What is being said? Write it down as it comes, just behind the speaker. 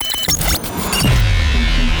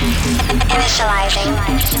Initializing.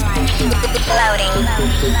 Loading.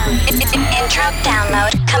 Intro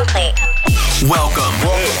download complete. Welcome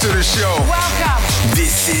to the show. Welcome.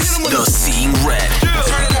 This is the Seeing Red.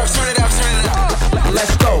 Turn it up.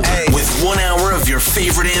 Let's go. With 1 hour of your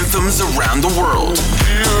favorite anthems around the world.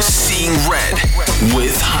 Seeing Red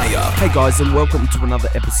with High Up. Hey guys, and welcome to another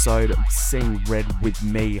episode of Seeing Red with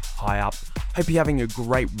me, High Up. Hope you're having a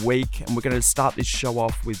great week, and we're going to start this show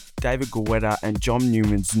off with David Guetta and John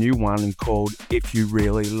Newman's new one called If You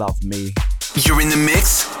Really Love Me. You're in the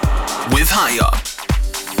mix with High Up.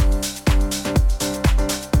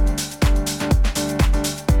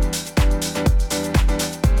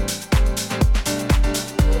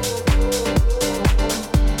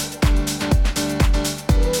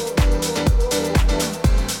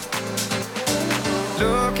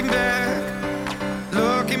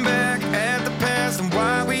 Looking back at the past and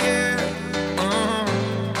why we here.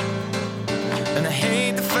 And I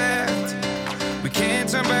hate the fact we can't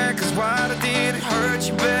turn back, 'cause what I did, it hurt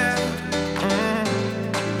you bad.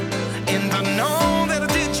 And I know that I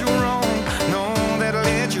did you wrong, know that I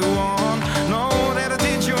led you on, know that I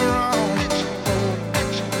did you wrong.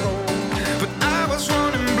 But I was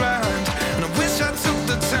running blind, and I wish I took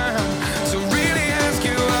the time to really ask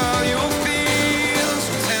you how you feel.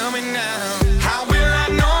 So tell me now, how will I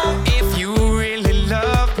know if you really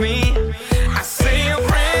love me? I say a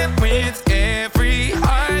prayer with every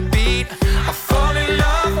heartbeat. I fall in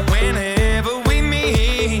love whenever we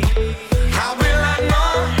meet. How will I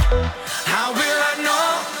know? How will I know?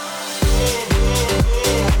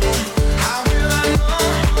 How will I know?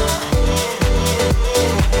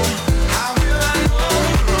 How will I know?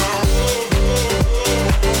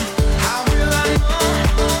 How will I know?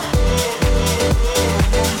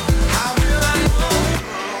 How will I know?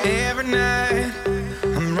 Every night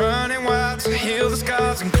I'm running wild to heal the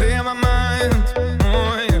scars and clear my mind.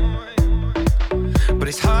 Oh, yeah. But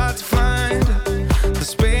it's hard to find the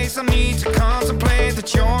space I need to contemplate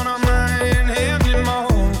that you're not mine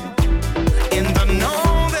anymore. And I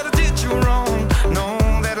know that I did you wrong, know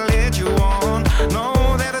that I led you on, know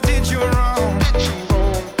that I did you wrong.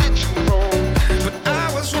 But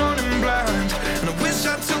I was running blind, and I wish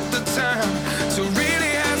I took the time to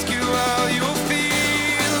really ask you how you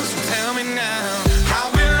feel. So tell me now, how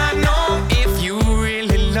will I know if you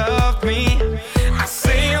really love me? I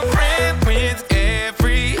say a prayer with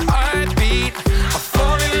every heartbeat. I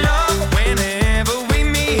fall in love whenever we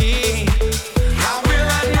meet. How will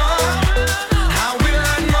I know? How will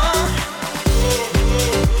I know?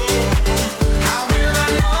 How will I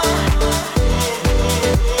know?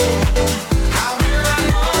 How will I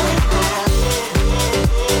know?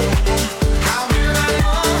 How will I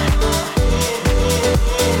know?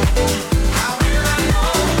 How will I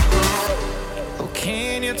know? Oh,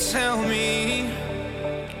 can you tell me?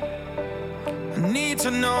 I need to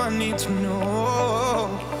know, I need to know.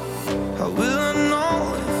 How will I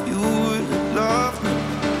know if you really love me?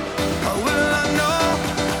 How will I know?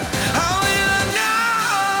 How will I know?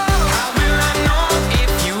 How will I know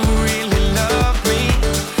if you really love me?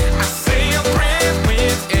 I say a prayer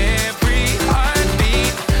with every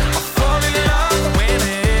heartbeat. I fall in love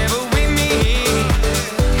whenever we meet.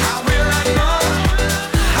 How will I know?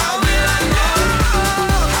 How will I know?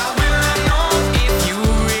 How will I know if you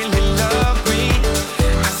really love me?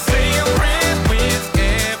 I say a prayer with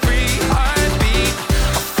every heartbeat.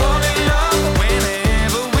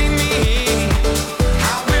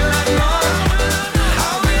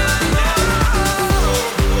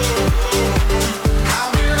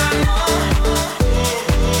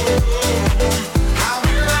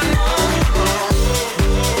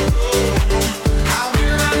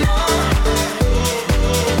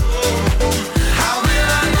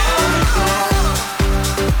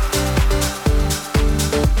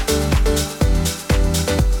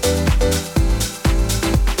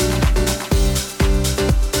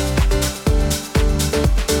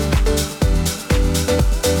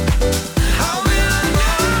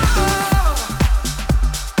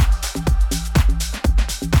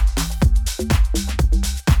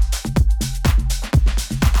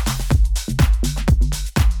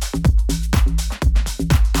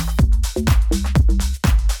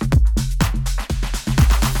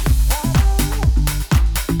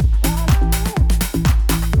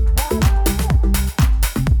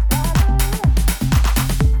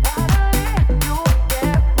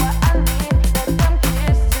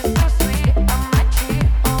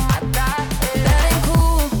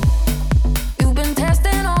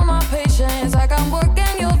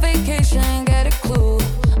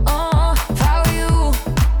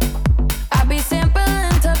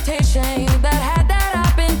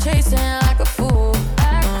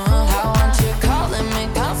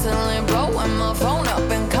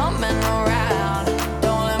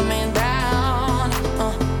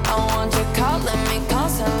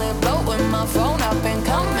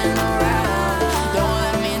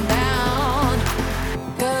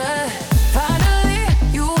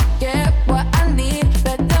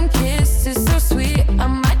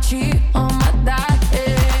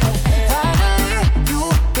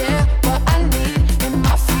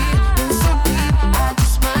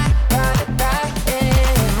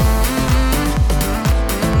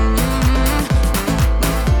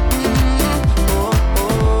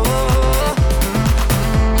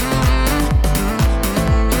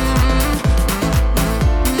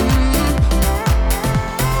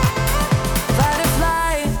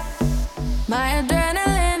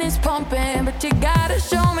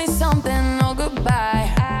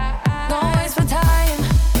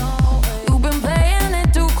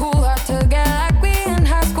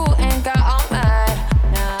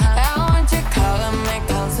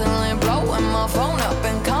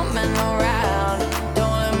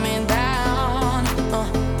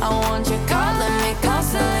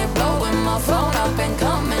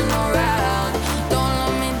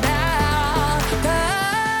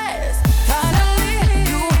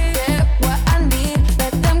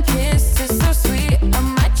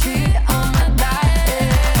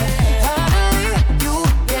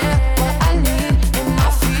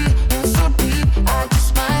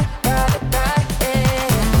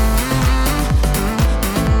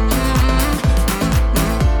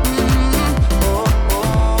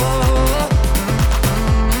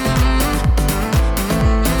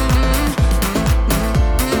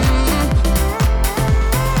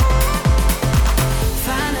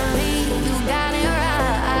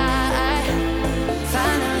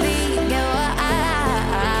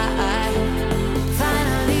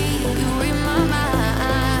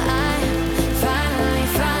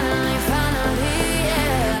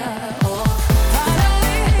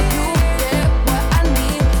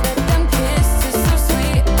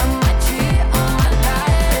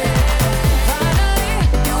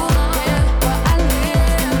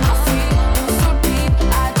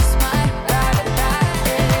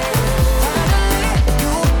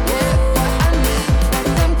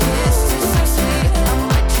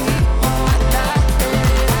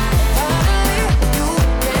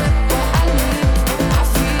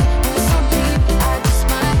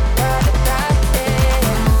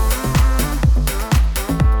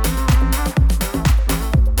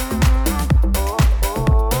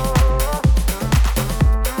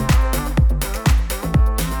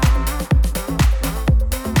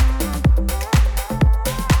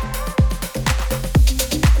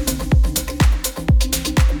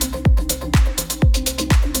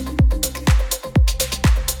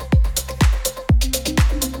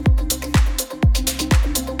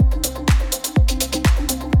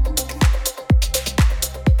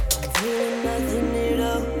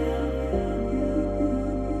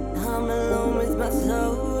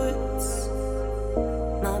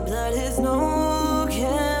 there's no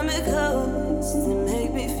chemicals to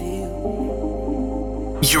make me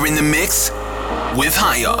feel. You're in the mix with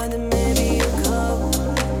High Up.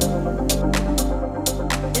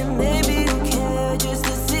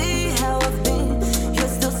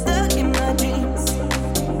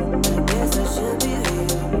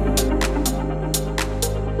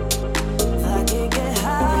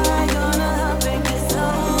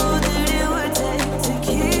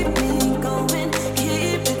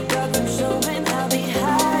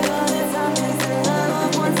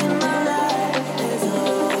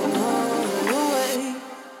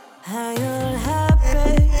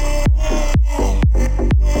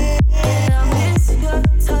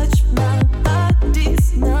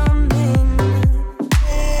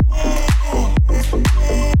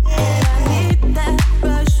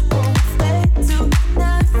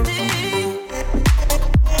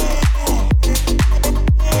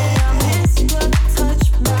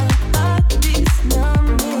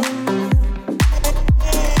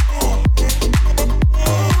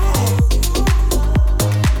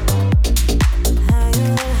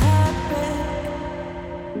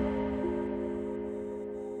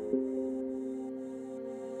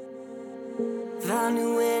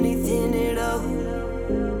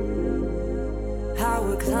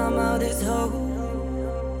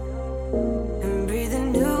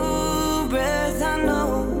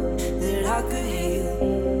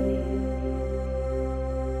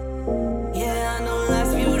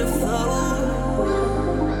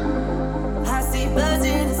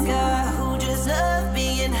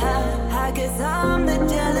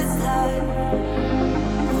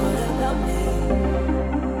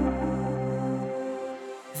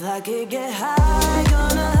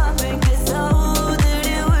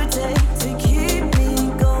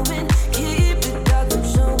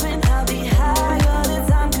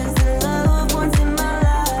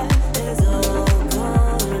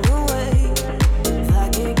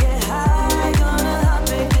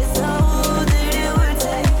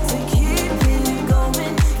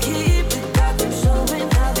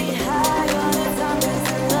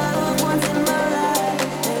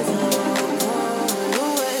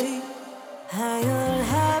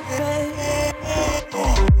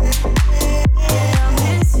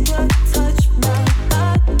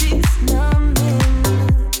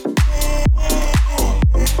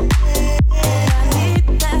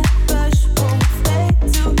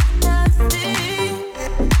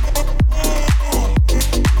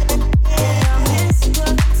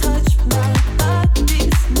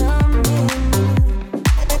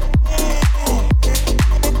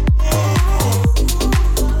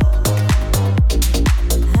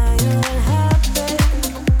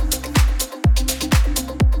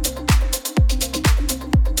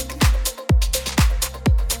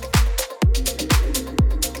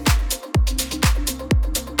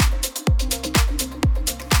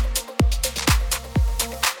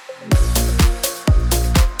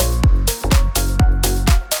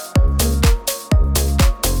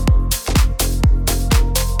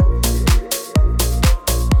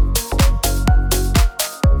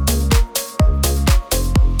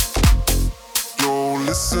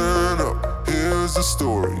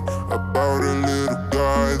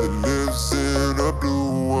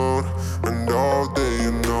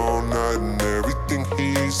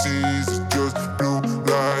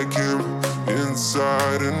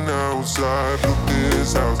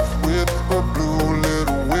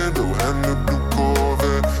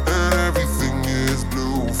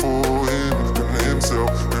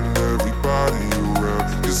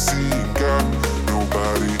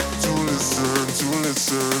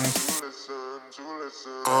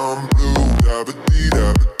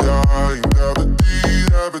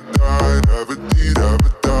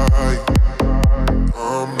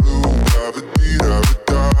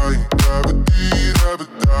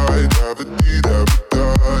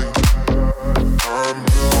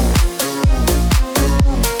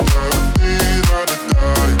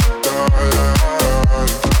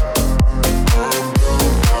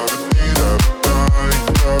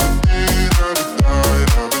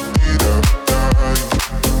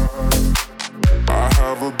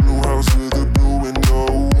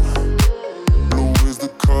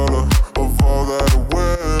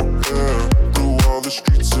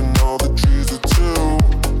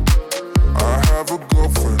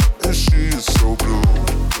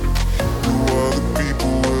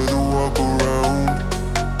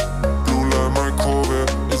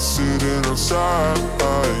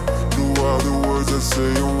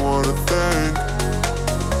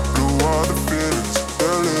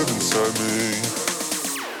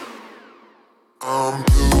 I'm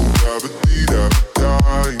blue,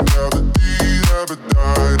 da-ba-dee-da-ba-die, da-ba-dee.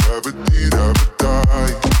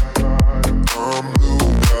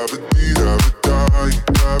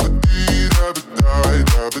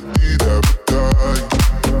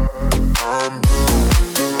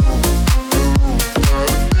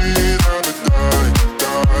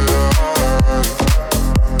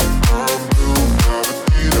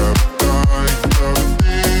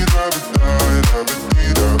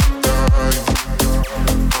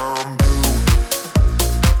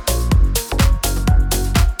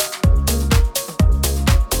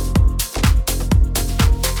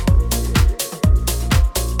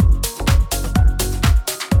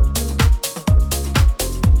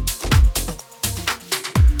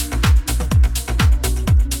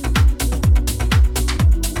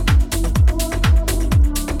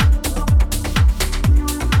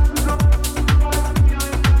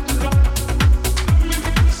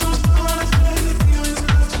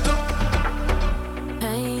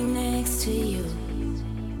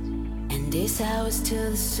 Hours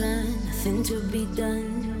till the sun, nothing to be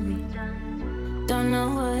done. Don't know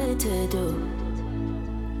what to do.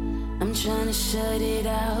 I'm trying to shut it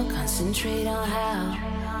out, concentrate on how.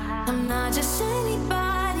 I'm not just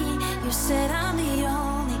anybody. You said I'm the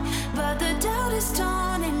only, but the doubt is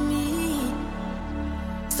taunting me.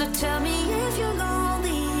 So tell me if you're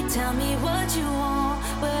lonely, tell me what you want.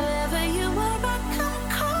 Wherever you are, I come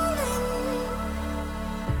calling.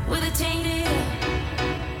 With a tainted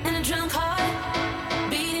and a drunk heart.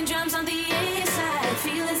 On the inside,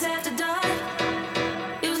 feelings after dark.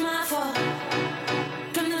 It was my fault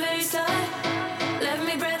from the very start. Left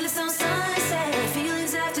me breathless on sunset.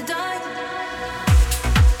 Feelings after dark.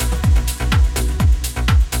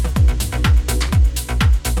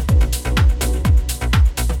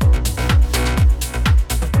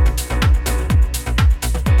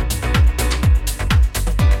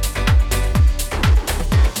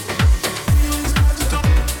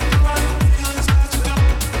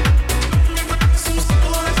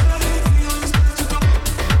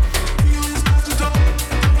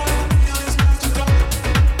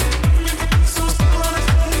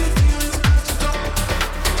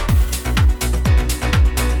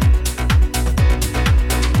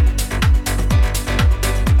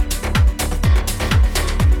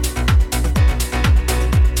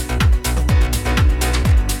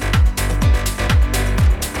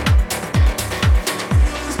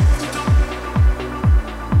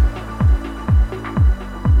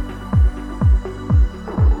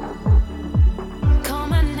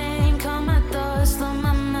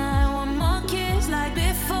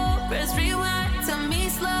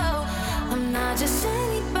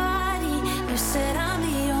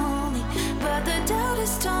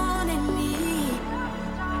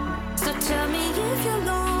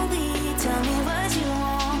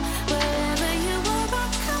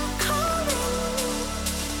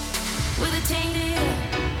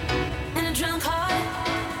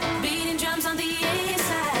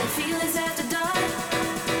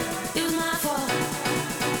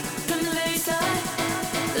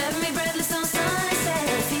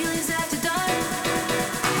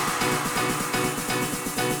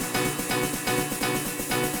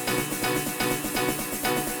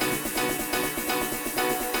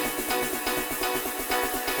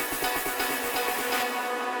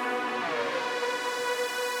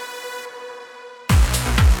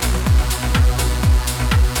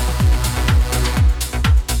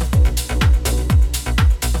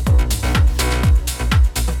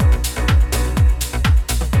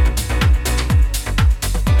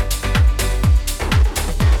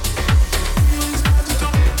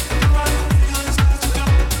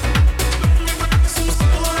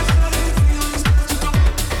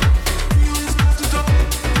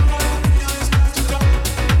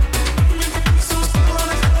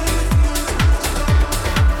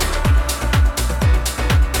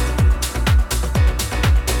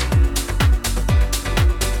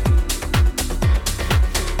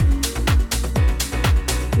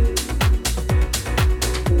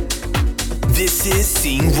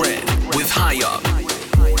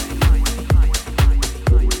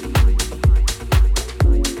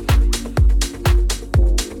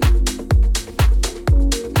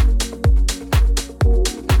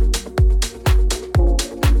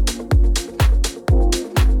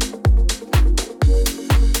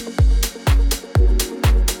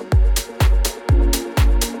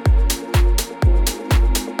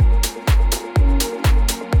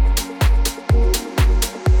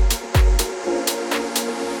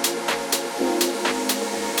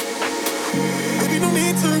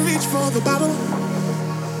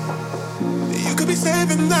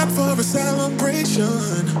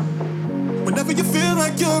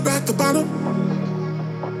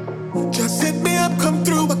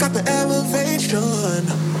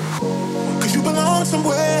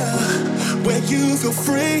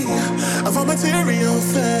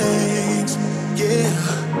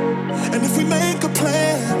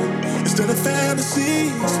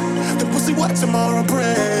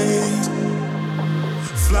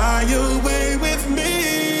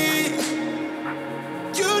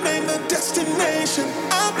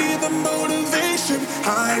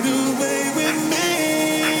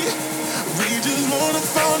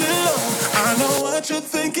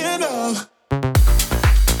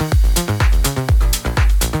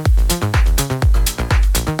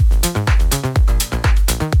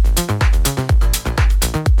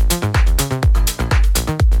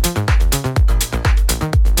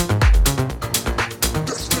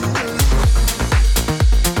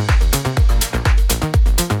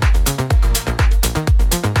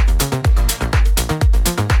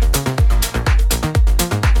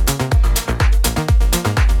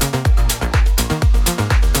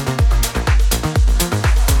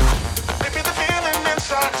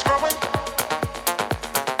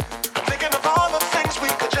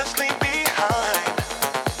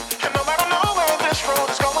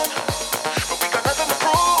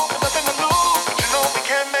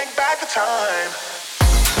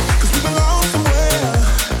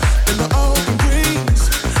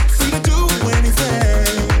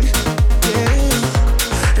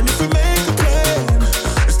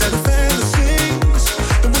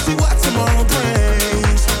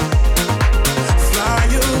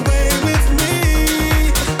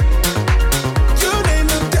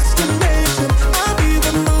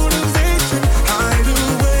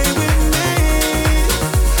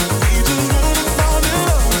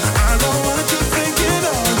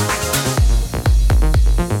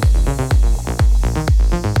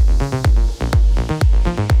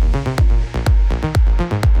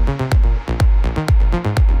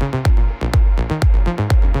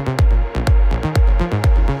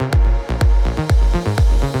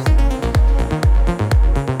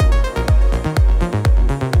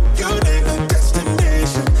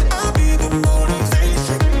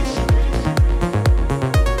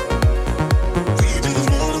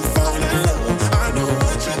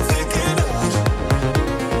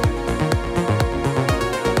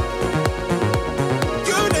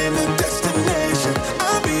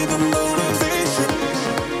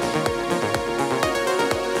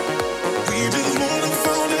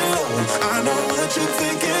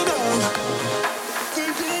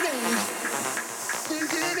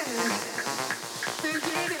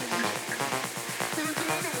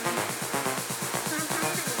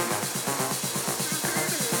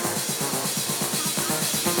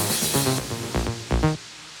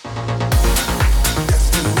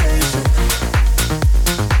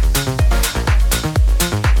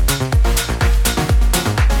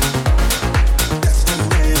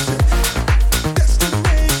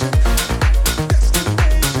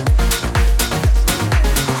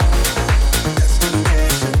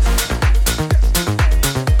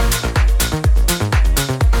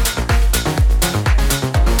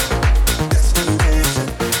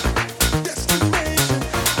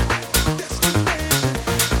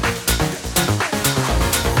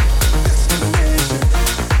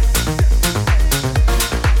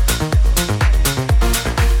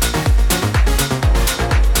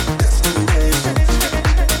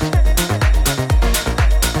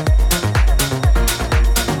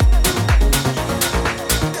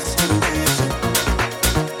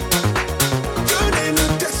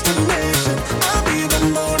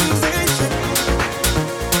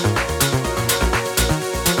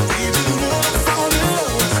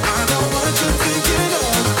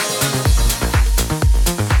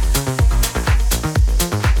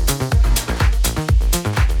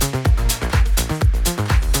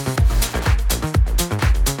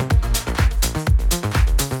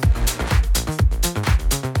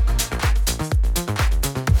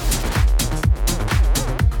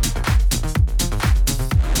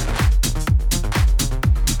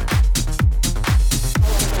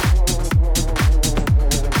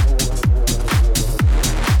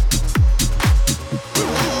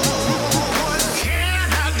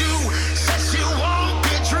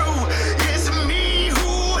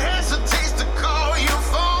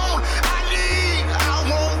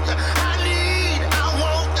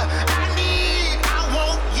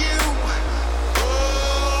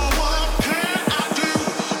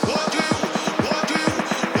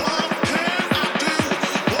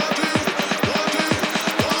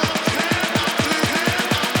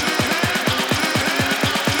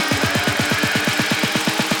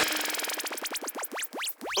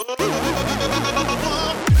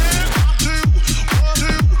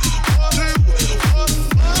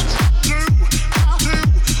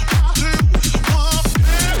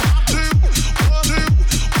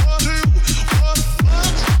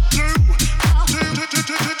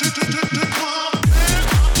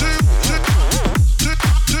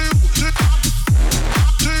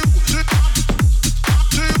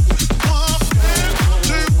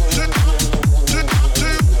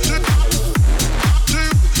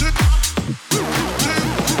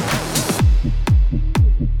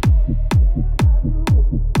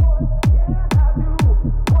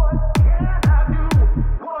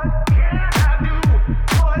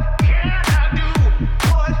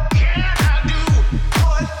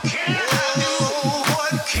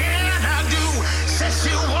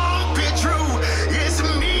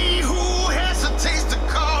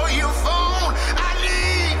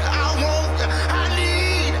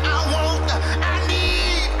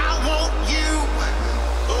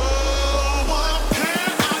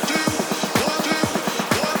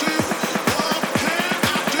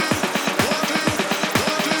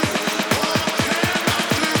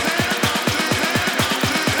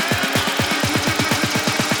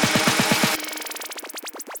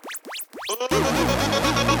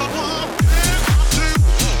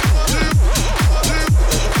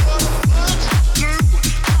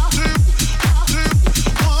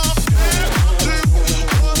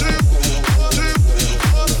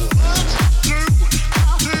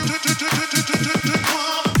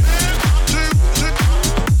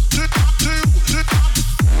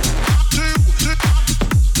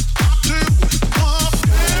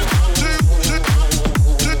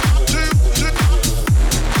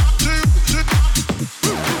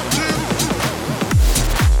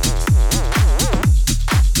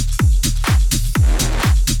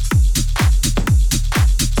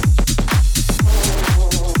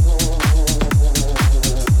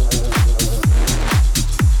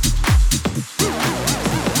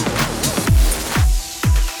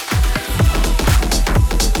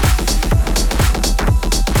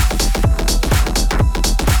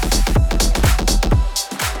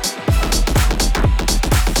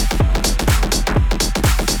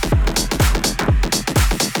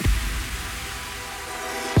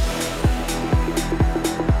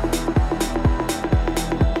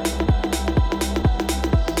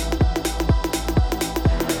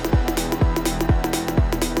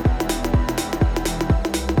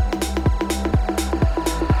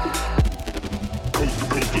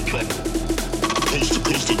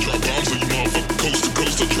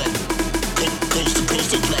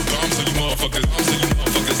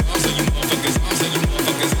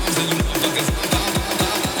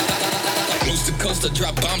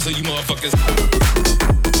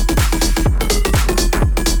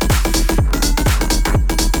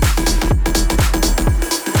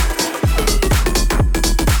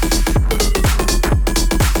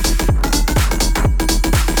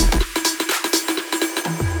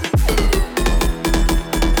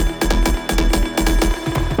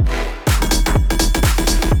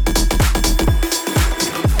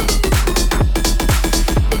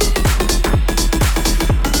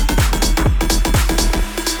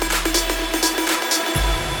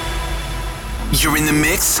 You're in the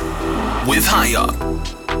mix with High Up.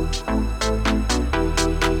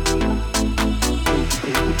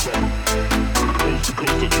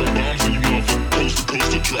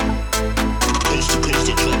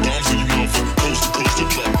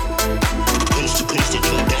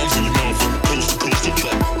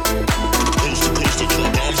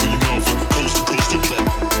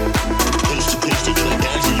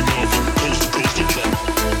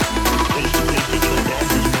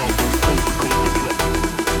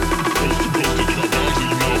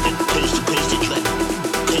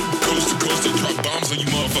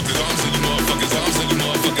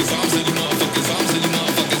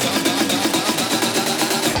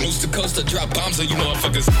 Drop bombs on you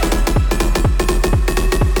motherfuckers.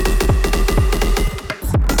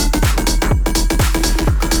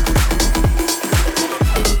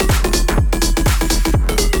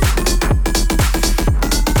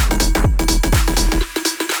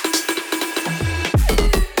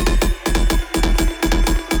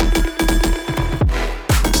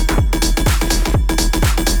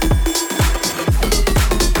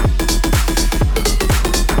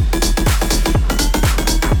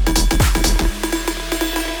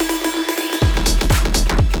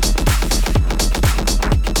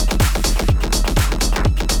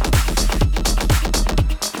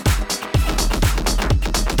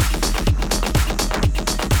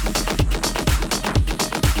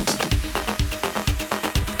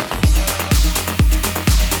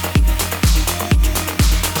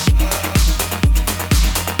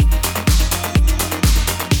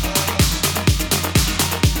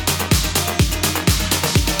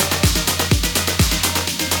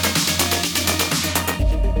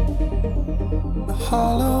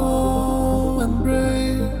 hollow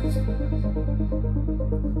embrace,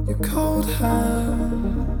 your cold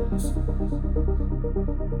hands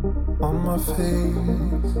on my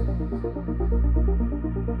face.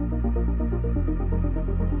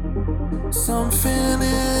 Something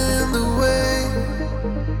in the way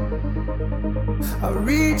I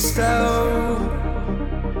reached out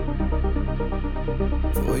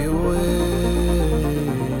for your waves,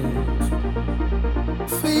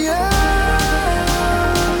 for you.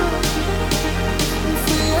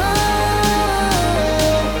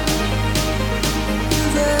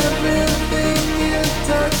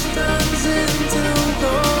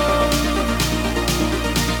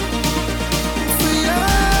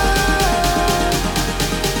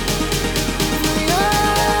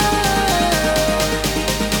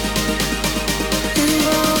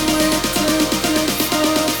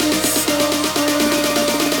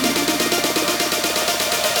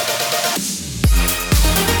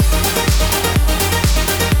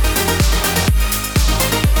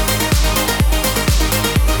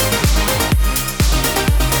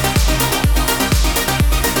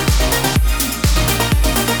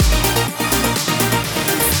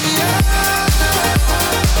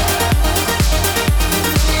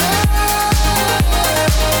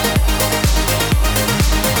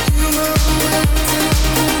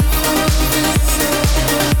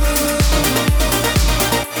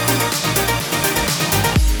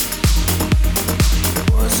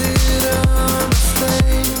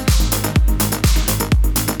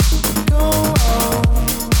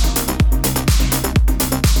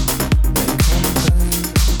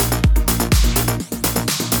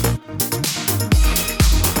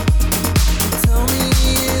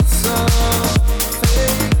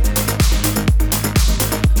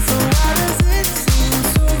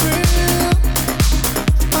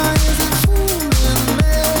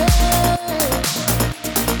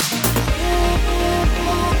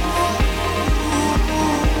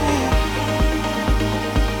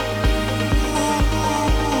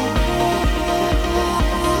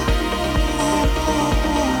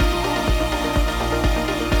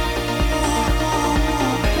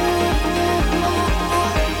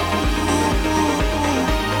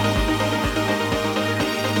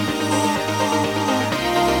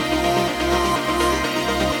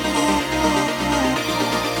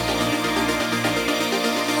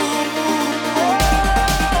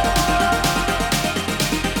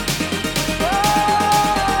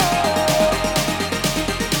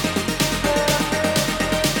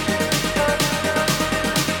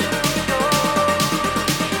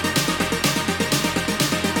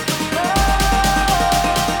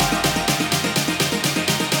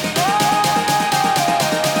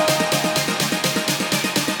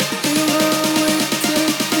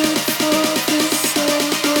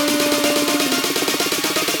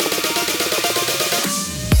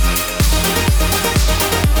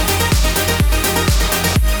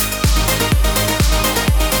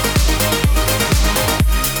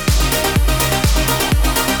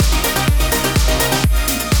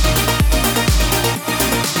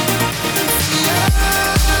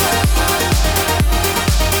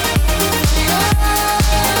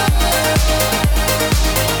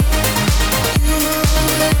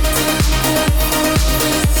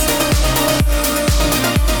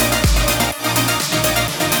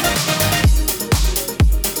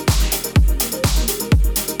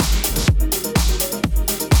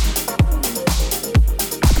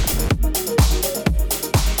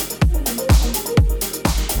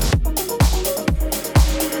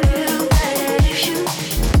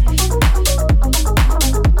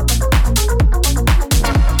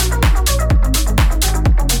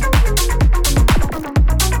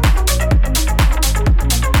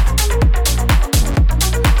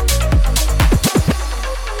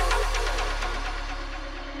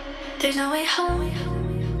 There's no way home,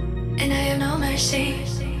 and I have no mercy.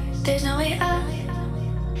 There's no way up,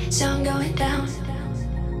 so I'm going down.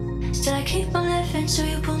 Still I keep on living, so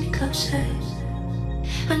you pull me closer.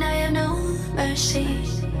 When I have no mercy,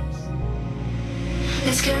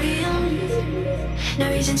 let's carry on. No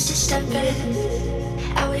reasons to stop it.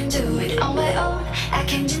 I wouldn't do it on my own, I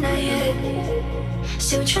can't deny it.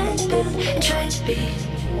 Still trying to build and trying to be.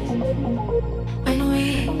 When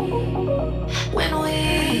we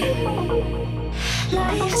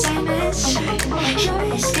lifetime is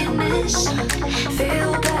your skin is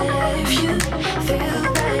feel better if you feel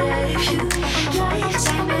better if you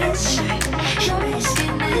lifetime is your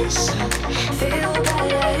skin is feel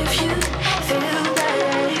better if you feel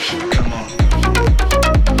better if you come on.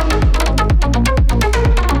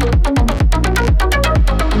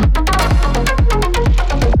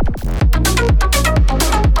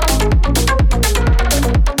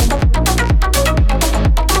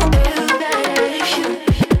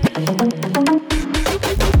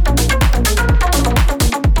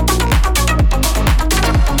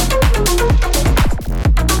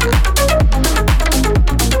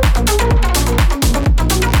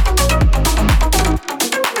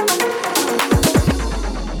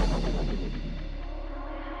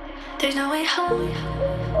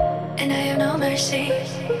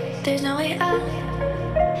 there's no way out,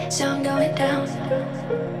 so I'm going down.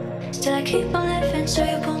 Still I keep on living, so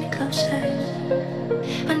you pull me closer.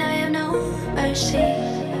 When I have no mercy,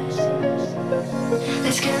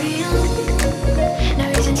 let's carry on. No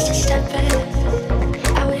reasons to stop it.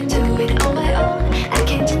 I wouldn't do it on my own. I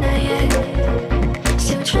can't deny it.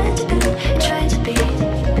 Still we're trying to do and trying to be.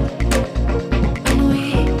 When we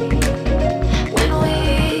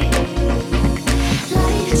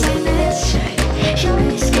lights like this,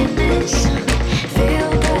 your skin is. Feel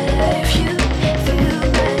better if you feel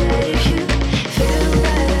better if you feel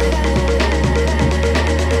better.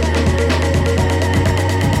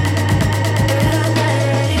 Feel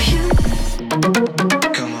better if you.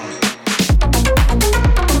 Come on.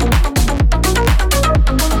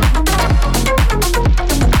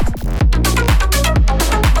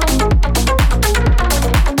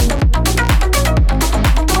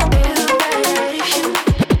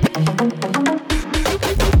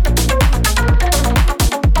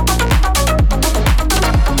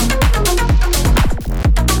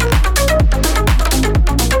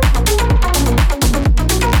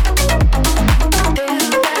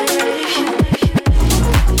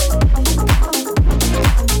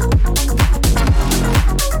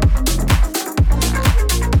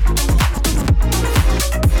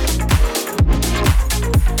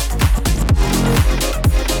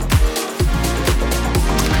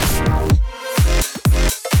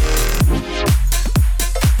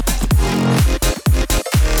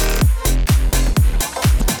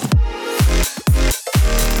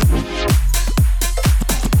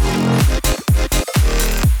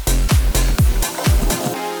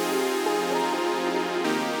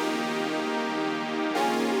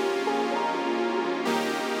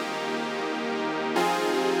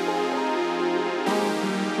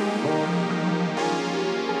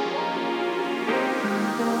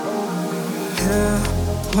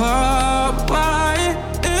 Why?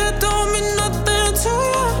 It don't mean nothing to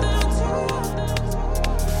you.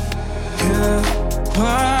 Yeah,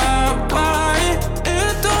 why?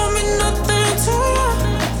 It don't mean nothing to you.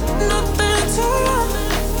 Nothing to you.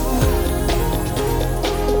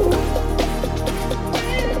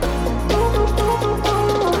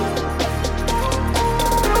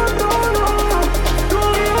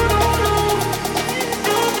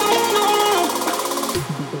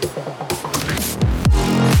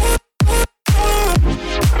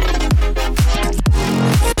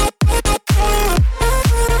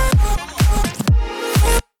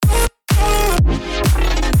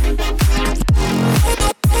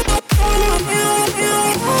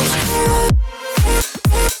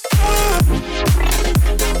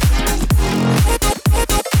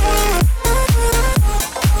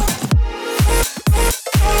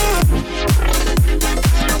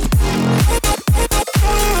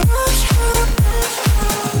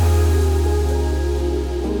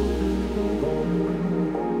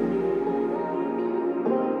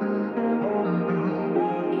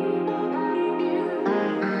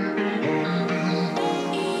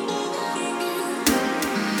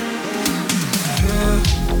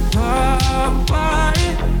 Why?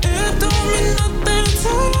 It don't mean nothing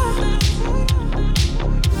to you.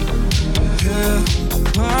 Yeah,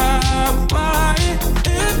 why?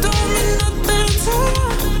 It don't mean nothing to you.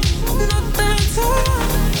 Nothing to you.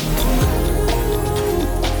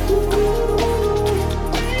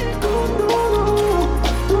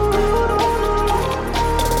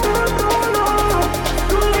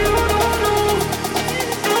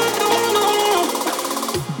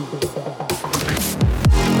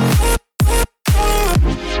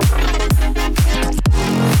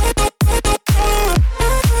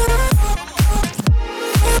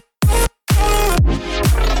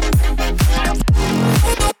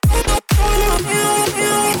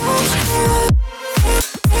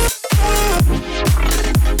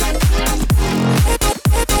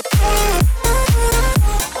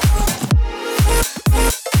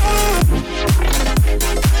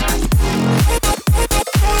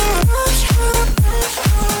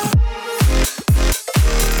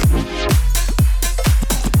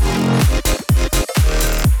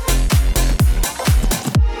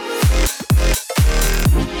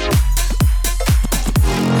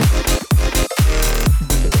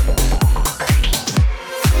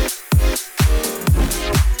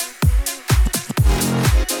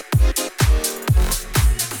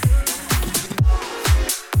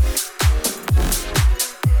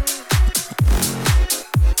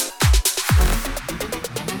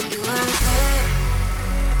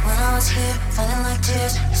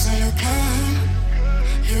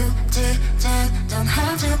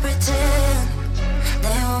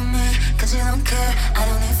 Cause you don't care, I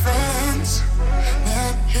don't need friends. Me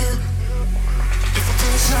and you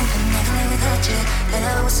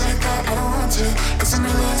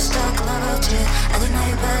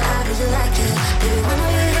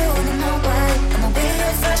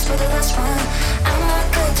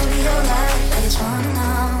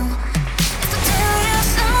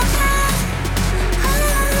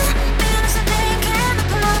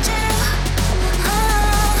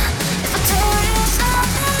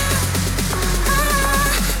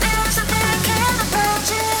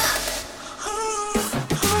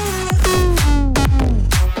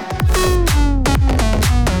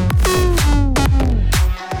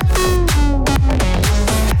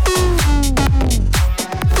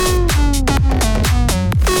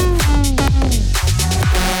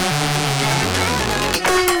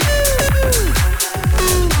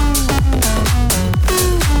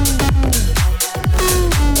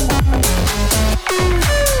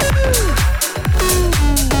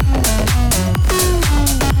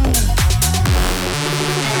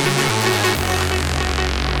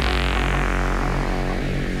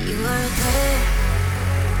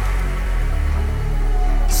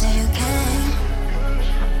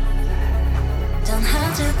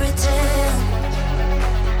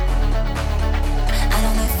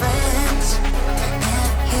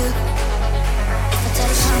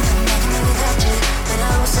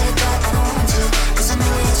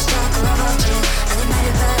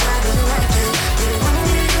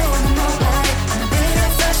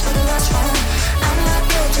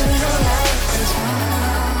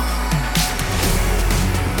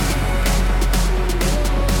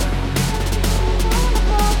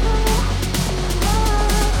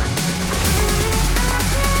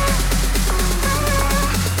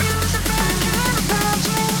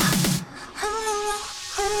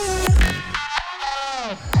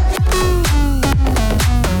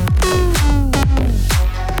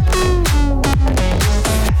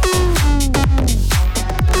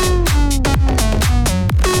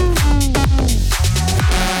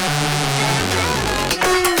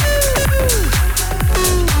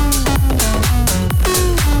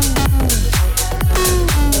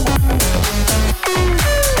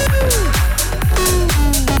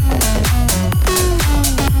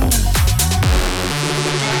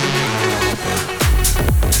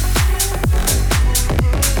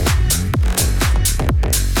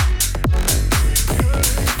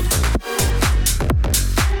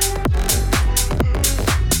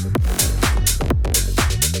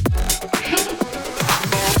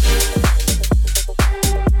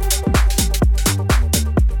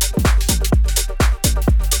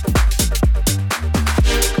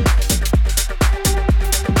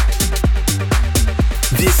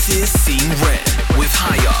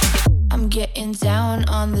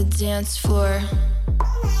dance floor.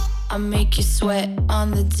 I make you sweat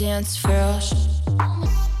on the dance floor.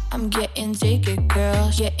 I'm getting jaded,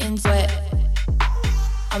 girl, getting wet.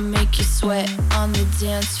 I make you sweat on the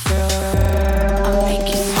dance floor. I make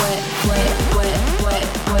you sweat, wet, wet, wet,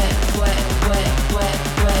 wet, wet, wet, wet, wet,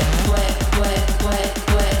 wet, wet, wet, wet, wet,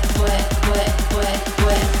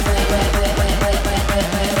 wet,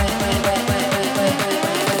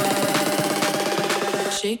 wet, wet,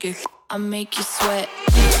 wet, shake it. I make you sweat.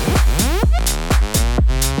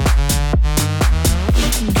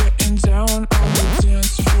 I'm getting down on the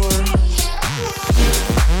dance floor.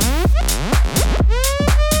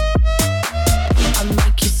 I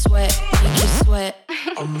make you sweat, make you sweat.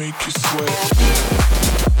 I make you sweat.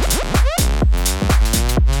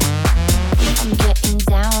 I'm getting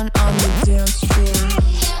down on the dance floor.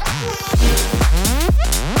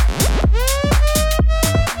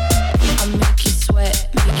 I make you sweat,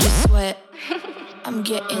 make you sweat. I'm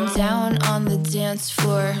getting down on the dance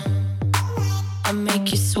floor. I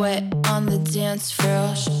make you sweat on the dance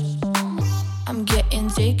floor. I'm getting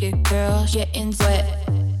jaded, girl, getting wet.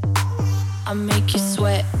 I make you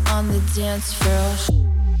sweat on the dance floor.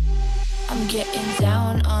 I'm getting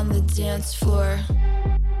down on the dance floor.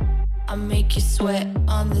 I make you sweat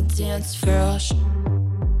on the dance floor.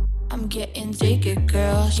 I'm getting jaded,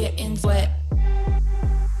 girl, getting wet.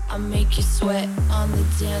 I make you sweat on the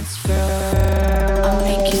dance floor. I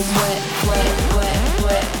make you sweat, wet, wet,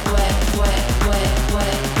 wet, wet, wet, wet, wet, wet,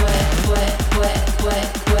 wet, wet, wet, wet,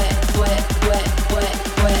 wet, wet, wet,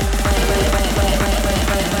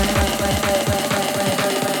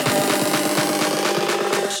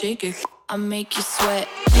 wet, shake it. I make you sweat.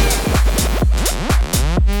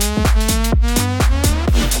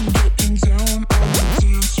 I'm getting down on the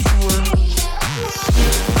dance floor.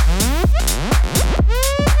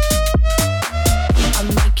 I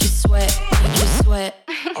make you sweat, make you sweat.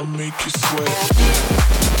 I make you sweat.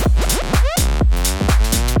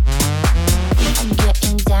 I'm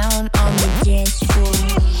getting down on the dance floor.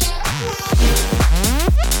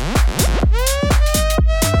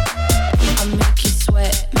 I make you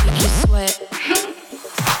sweat, make you sweat.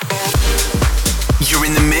 You're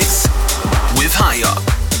in the mix with High Up.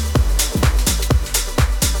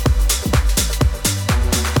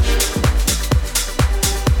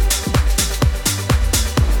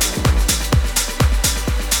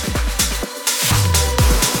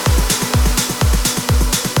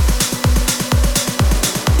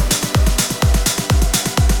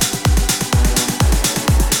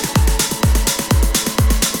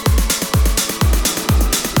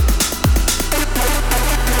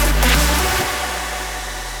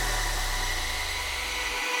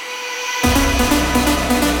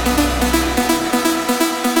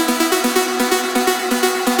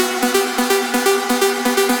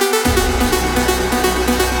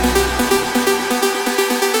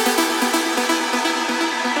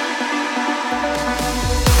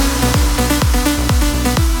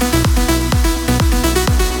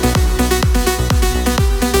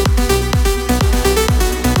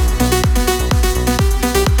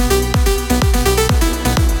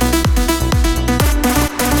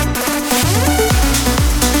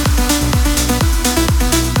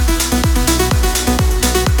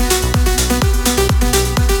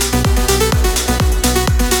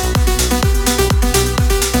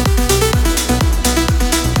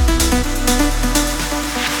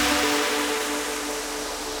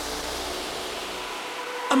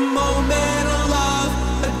 A moment of love,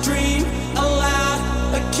 a dream, a laugh,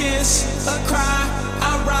 a kiss, a cry,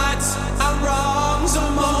 our rights, our wrongs. A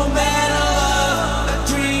moment of love, a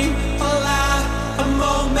dream, a laugh, a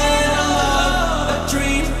moment of love, a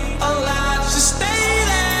dream, a laugh. Just stay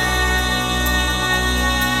there.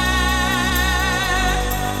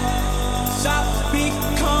 Stop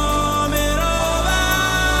becoming over.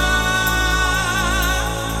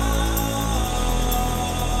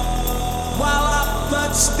 While our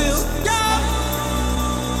blood's still young,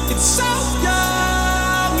 it's so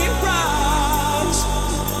young it runs.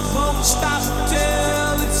 Won't stop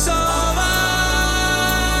till it's over.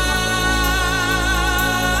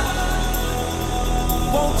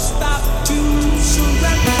 Won't stop to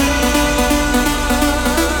surrender.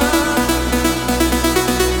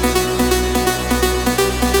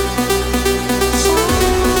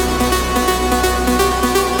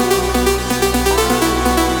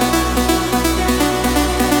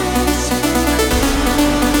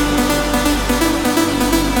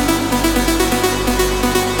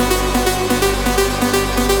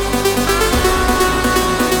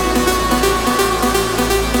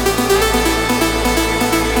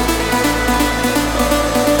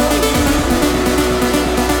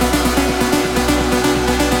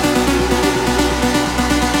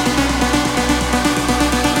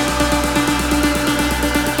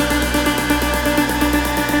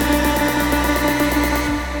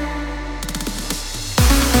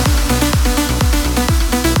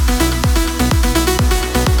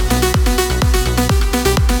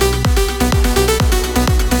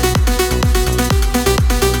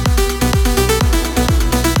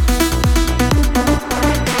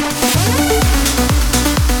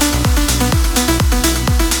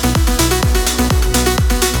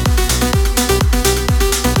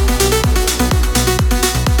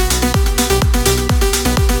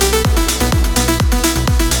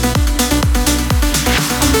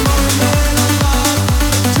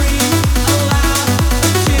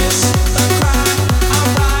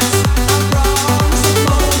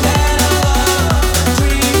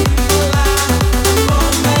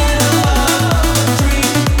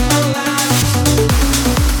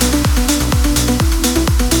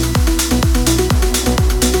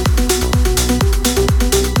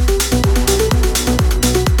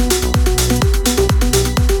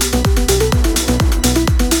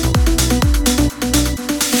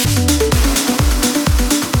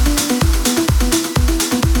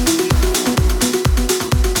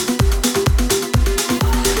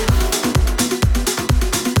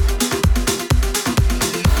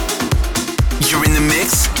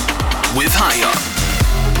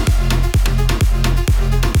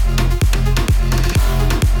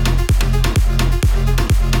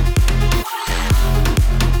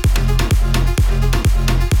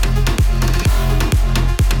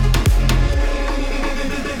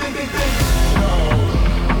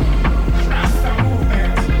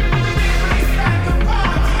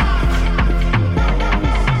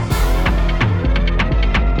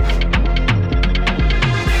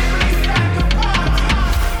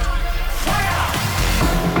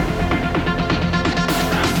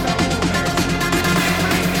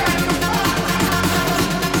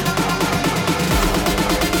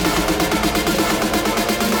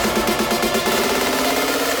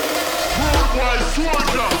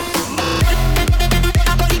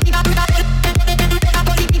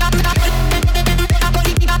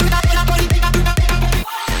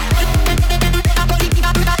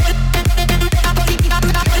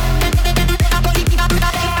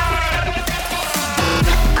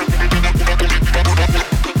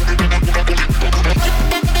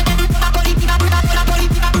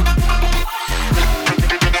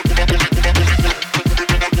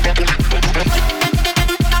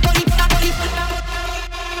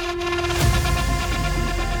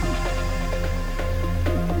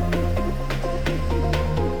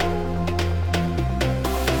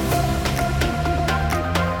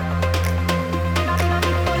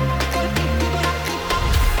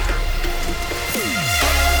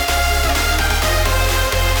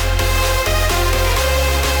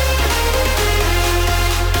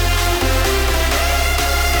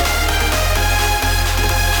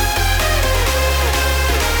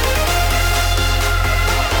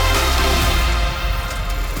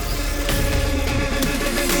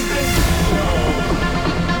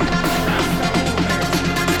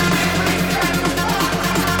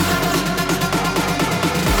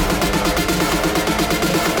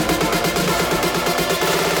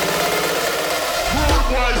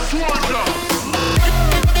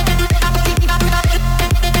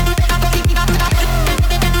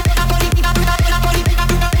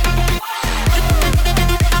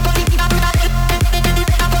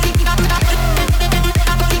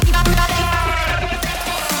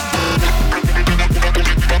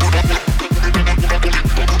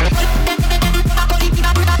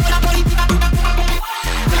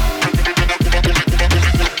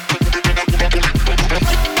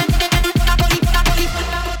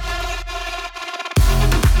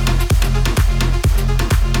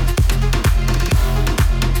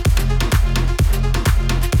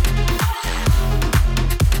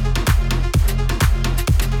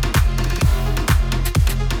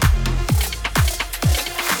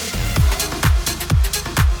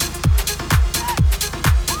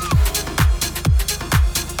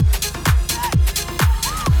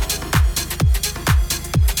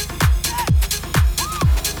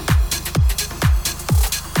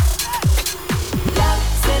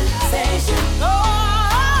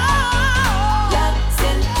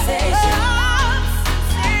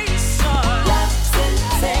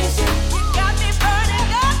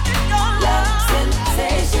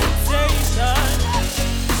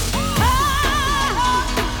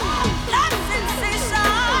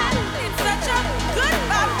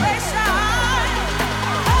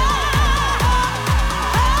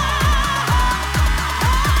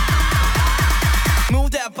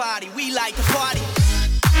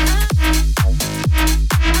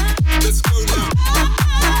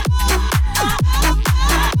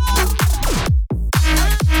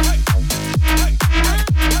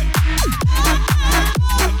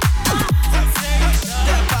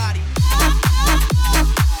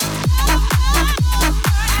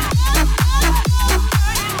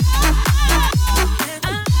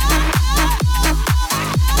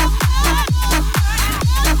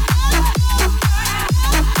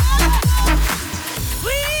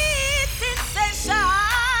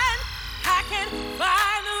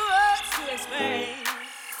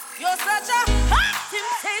 You're such a hot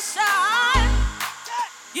temptation.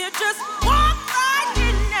 You just walk right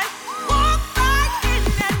in and walk right in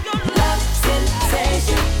and your love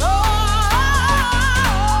sensation. Oh,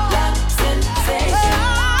 love sensation.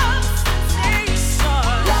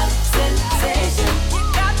 Love sensation. You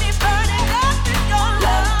got me burning up in your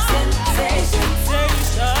love sensation.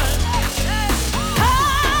 Oh,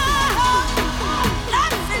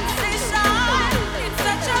 love sensation. It's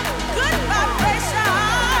such a good vibration.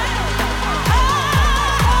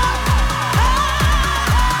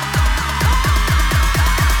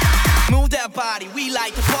 Move that body, we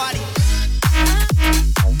like to party.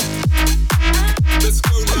 Let's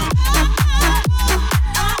go now.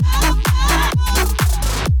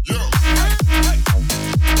 Yo.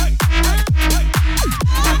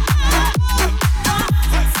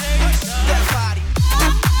 That body.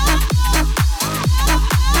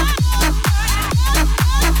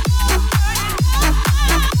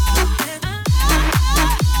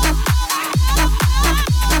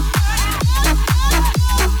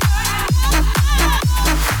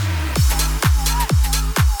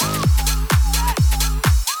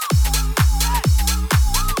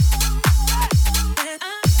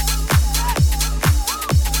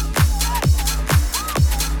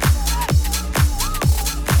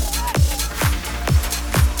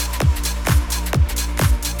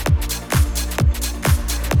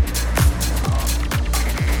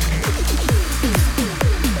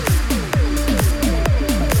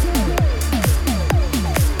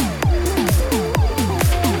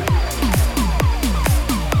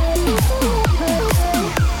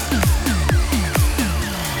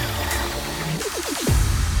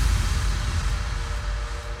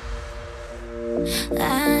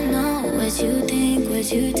 I know what you think,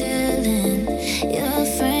 what you telling your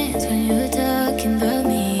friends when you're talking about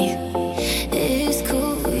me. It's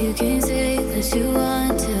cool, you can say what you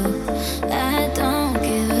want to. I don't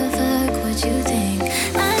give a fuck what you think.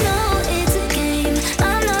 I know it's a game,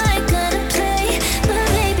 I'm not gonna play, but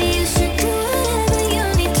maybe you should do whatever you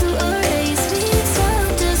need to erase me. It's all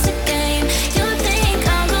just a game. You think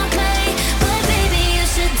I'm gonna play, but baby you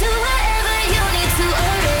should do whatever you need to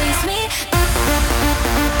erase me.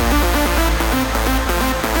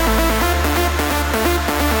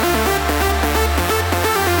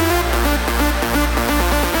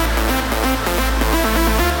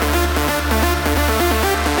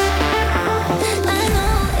 I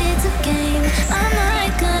know it's a game, I'm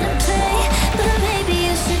not gonna play, but maybe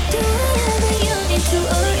you should do whatever you need to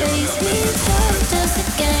erase me. It's all just a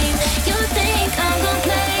game. You think I'm gonna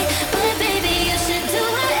play, but baby you should do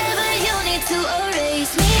whatever you need to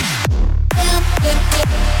erase me.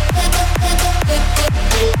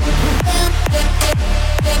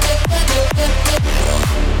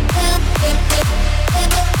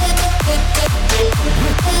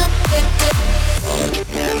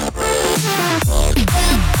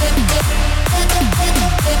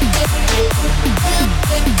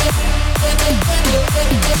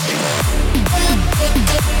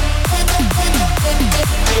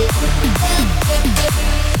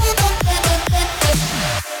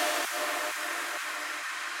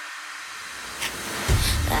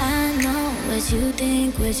 I know what you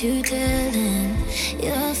think, what you telling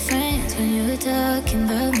your friends when you're talking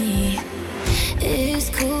about me. It's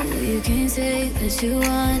cool, you can say what you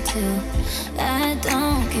want to. I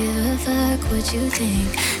don't give a fuck what you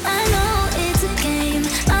think. I know it's a game,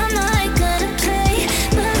 I'm not gonna play,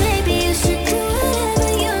 but maybe you should do whatever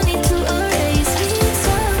you need to erase me. It's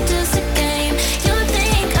all just a game. You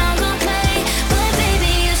think I'm gonna play, but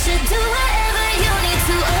baby you should do whatever you need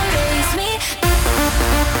to erase me.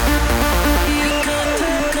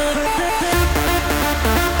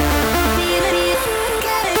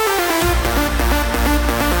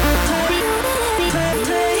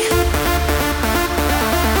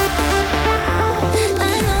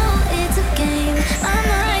 I know it's a game, I'm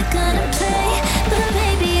not gonna play, but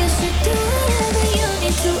maybe you should do whatever you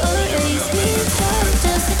need to erase me. It's all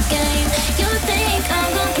just a game. You think I'm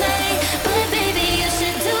gonna play, but baby you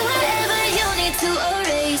should do whatever you need to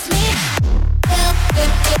erase me.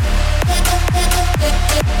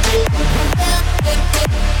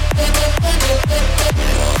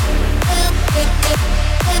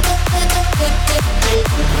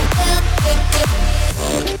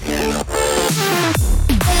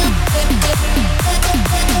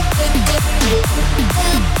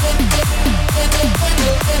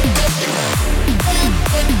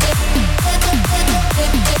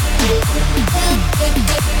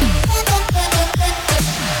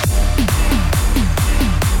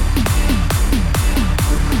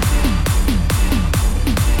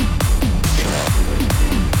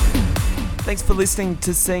 Thanks for listening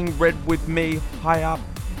to Seeing Red with me, High Up.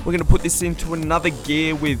 We're going to put this into another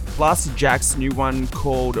gear with Blaster Jack's new one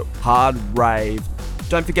called Hard Rave.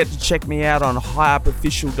 Don't forget to check me out on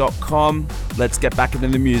highupofficial.com. Let's get back into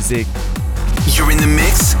the music. You're in the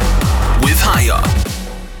mix with High Up.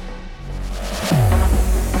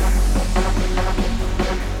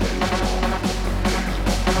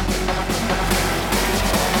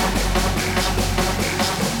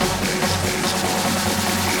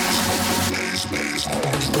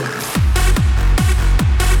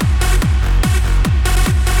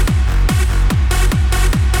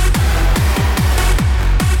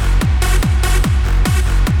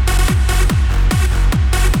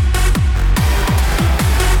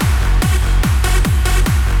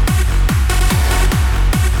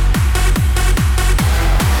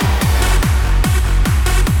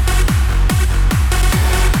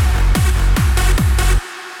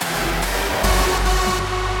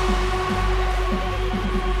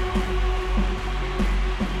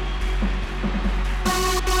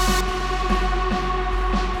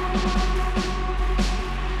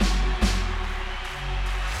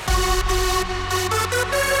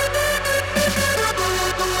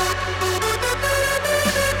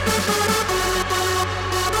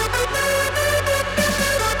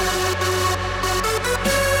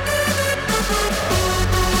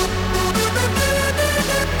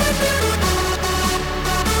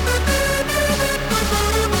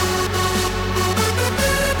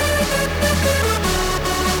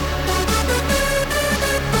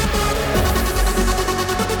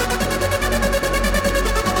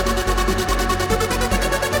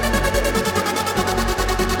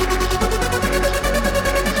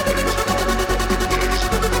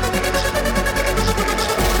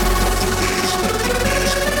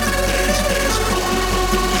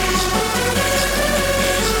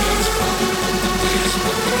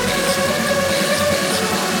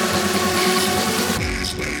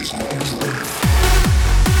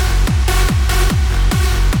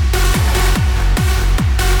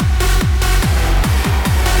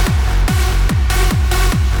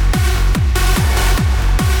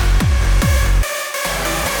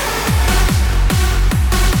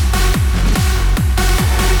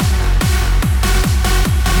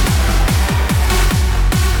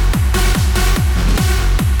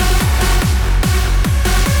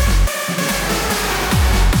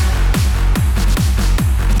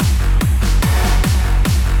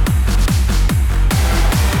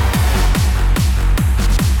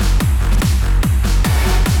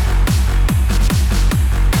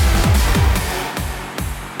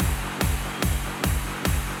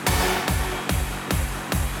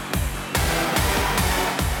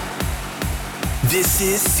 This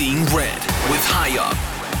is Seeing Red with High Up.